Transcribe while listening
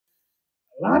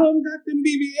A lot of them got them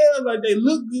BBLs, like they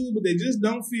look good, but they just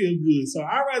don't feel good. So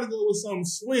I'd rather go with something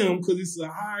slim because it's a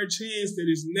higher chance that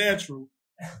it's natural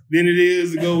than it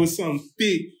is to go with something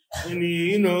thick. And then,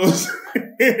 you know, you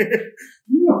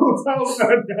know what I'm talking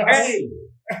about, dog. Hey,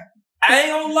 I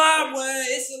ain't gonna lie, boy.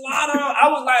 It's a lot of. I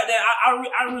was like that.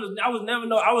 I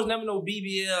was never no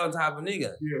BBL type of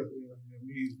nigga. Yeah.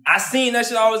 I seen that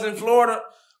shit. I was in Florida.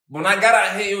 When I got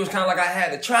out here, it was kind of like I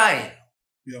had to try it.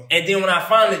 Yeah. And then when I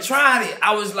finally tried it,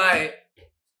 I was like,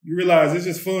 you realize it's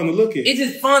just fun to look at. It's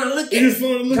just fun to look at. It's just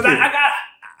fun to look at.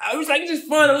 I was like, it's just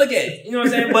fun to look at. You know what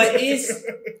I'm saying? But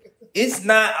it's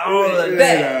not all of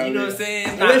that. You know what I'm saying?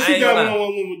 It's unless not, you got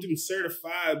one with them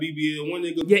certified BBL, one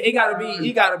that goes. Yeah, it gotta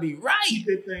be right. Keep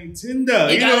that thing tender.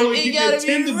 It gotta be right.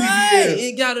 BBL.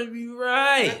 It gotta be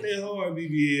right. Not that hard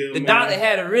BBL. The doctor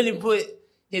had to really put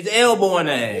his elbow in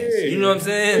the ass. Yeah, you know what I'm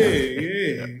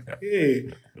saying?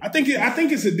 Yeah. I think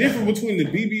it's a difference between the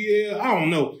BBL. I don't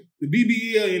know. The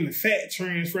BBL and the fat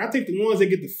transfer. I think the ones that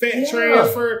get the fat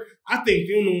transfer, I think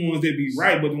them the ones that be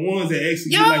right, but the ones that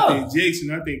actually get like the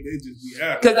injection, I think they just be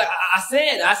out. Because I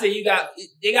said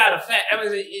they got a fat. I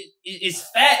mean, it's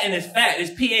fat and it's fat.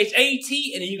 It's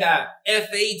PHAT and then you got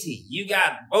FAT. You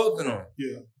got both of them.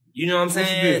 Yeah. You know what I'm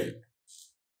saying?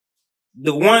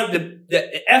 The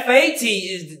FAT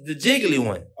is the jiggly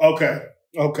one. Okay.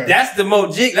 That's the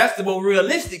more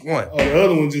realistic one. Oh, the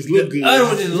other one just look good. The other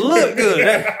one just look good.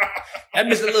 That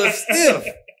bitch a little stiff.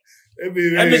 That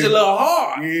bitch a little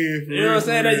hard. Yeah, you know what I'm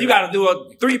saying? That you got to do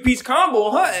a 3-piece combo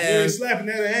on her ass. You ain't slapping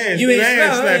that ass. You ain't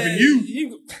slapping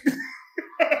you.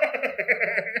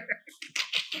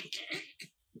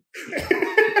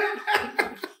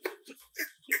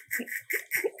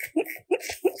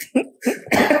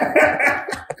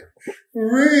 For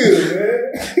real,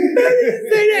 man.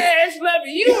 Say that ass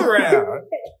slapping you around.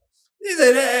 You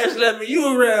say that ass slapping you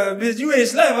around, bitch. You ain't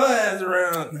slapping her ass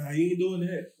around. Nah, you ain't doing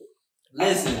that.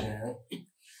 Listen, man.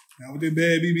 Not with that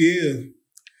bad BBL.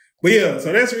 But yeah,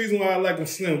 so that's the reason why I like them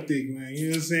slim thick, man. You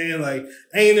know what I'm saying? Like,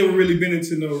 I ain't never really been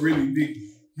into no really big,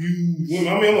 huge women.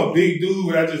 I mean, I'm a big dude,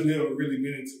 but I just never really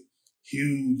been into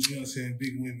huge, you know what I'm saying,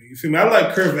 big women. You feel me? I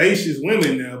like curvaceous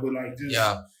women now, but like just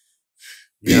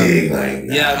big, like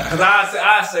nah. Yeah, because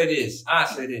I say this.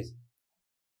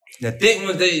 The thick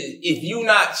ones, if you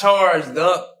not charged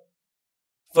up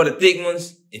for the thick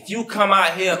ones, if you come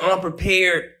out here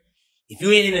unprepared, if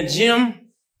you ain't in the gym,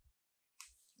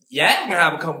 you're gonna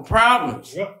have a couple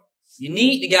problems. Yep. You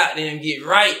need to goddamn get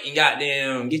right and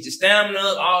goddamn get your stamina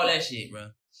up, all that shit, bro.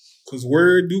 Cause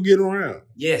word do get around.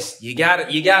 Yes, you gotta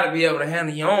be able to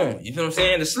handle your own. You feel what I'm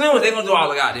saying? The slims, they gonna do all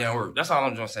the goddamn work. That's all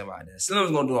I'm gonna say about that.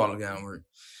 Slims gonna do all the goddamn work.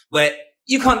 But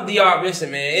you come to DR,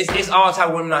 listen, man, it's all type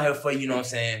of women out here for you, you know what I'm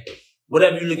saying?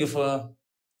 Whatever you looking for,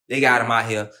 they got them out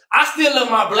here. I still love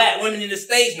my black women in the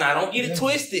States now. Don't get it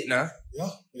twisted now.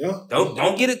 Yeah.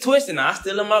 Don't get it twisted now. I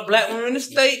still love my black women in the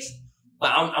States.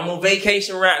 But I'm on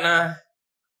vacation right now.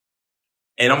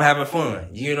 And I'm having fun.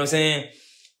 You know what I'm saying?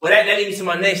 But that leads me to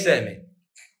my next segment.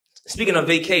 Speaking of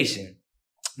vacation,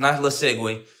 nice little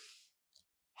segue.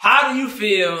 How do you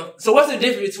feel? So what's the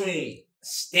difference between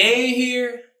staying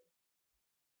here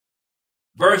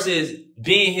versus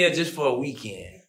being here just for a weekend?